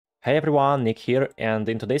Hey everyone, Nick here, and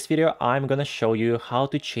in today's video I'm gonna show you how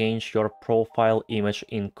to change your profile image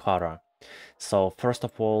in Cara. So first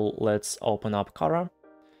of all, let's open up Cara.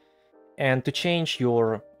 And to change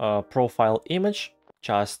your profile image,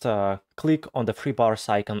 just click on the three bars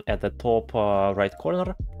icon at the top right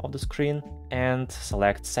corner of the screen and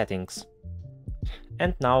select Settings.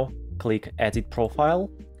 And now click Edit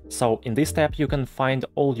Profile. So in this tab you can find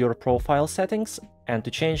all your profile settings, and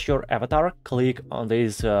to change your avatar, click on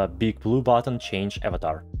this big blue button, Change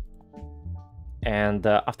Avatar. And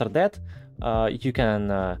after that, you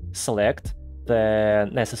can select the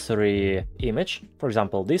necessary image. For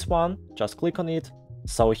example, this one, just click on it.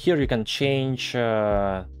 So here you can change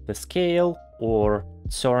the scale or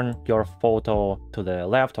turn your photo to the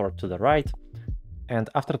left or to the right. And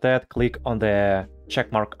after that, click on the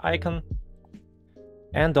checkmark icon.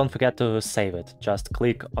 And don't forget to save it. Just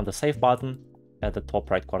click on the save button at the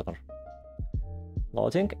top right corner.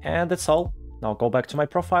 Loading, and that's all. Now go back to my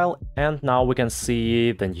profile, and now we can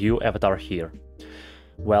see the new avatar here.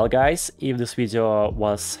 Well guys, if this video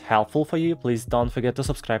was helpful for you, please don't forget to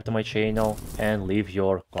subscribe to my channel and leave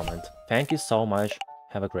your comment. Thank you so much.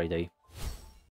 Have a great day.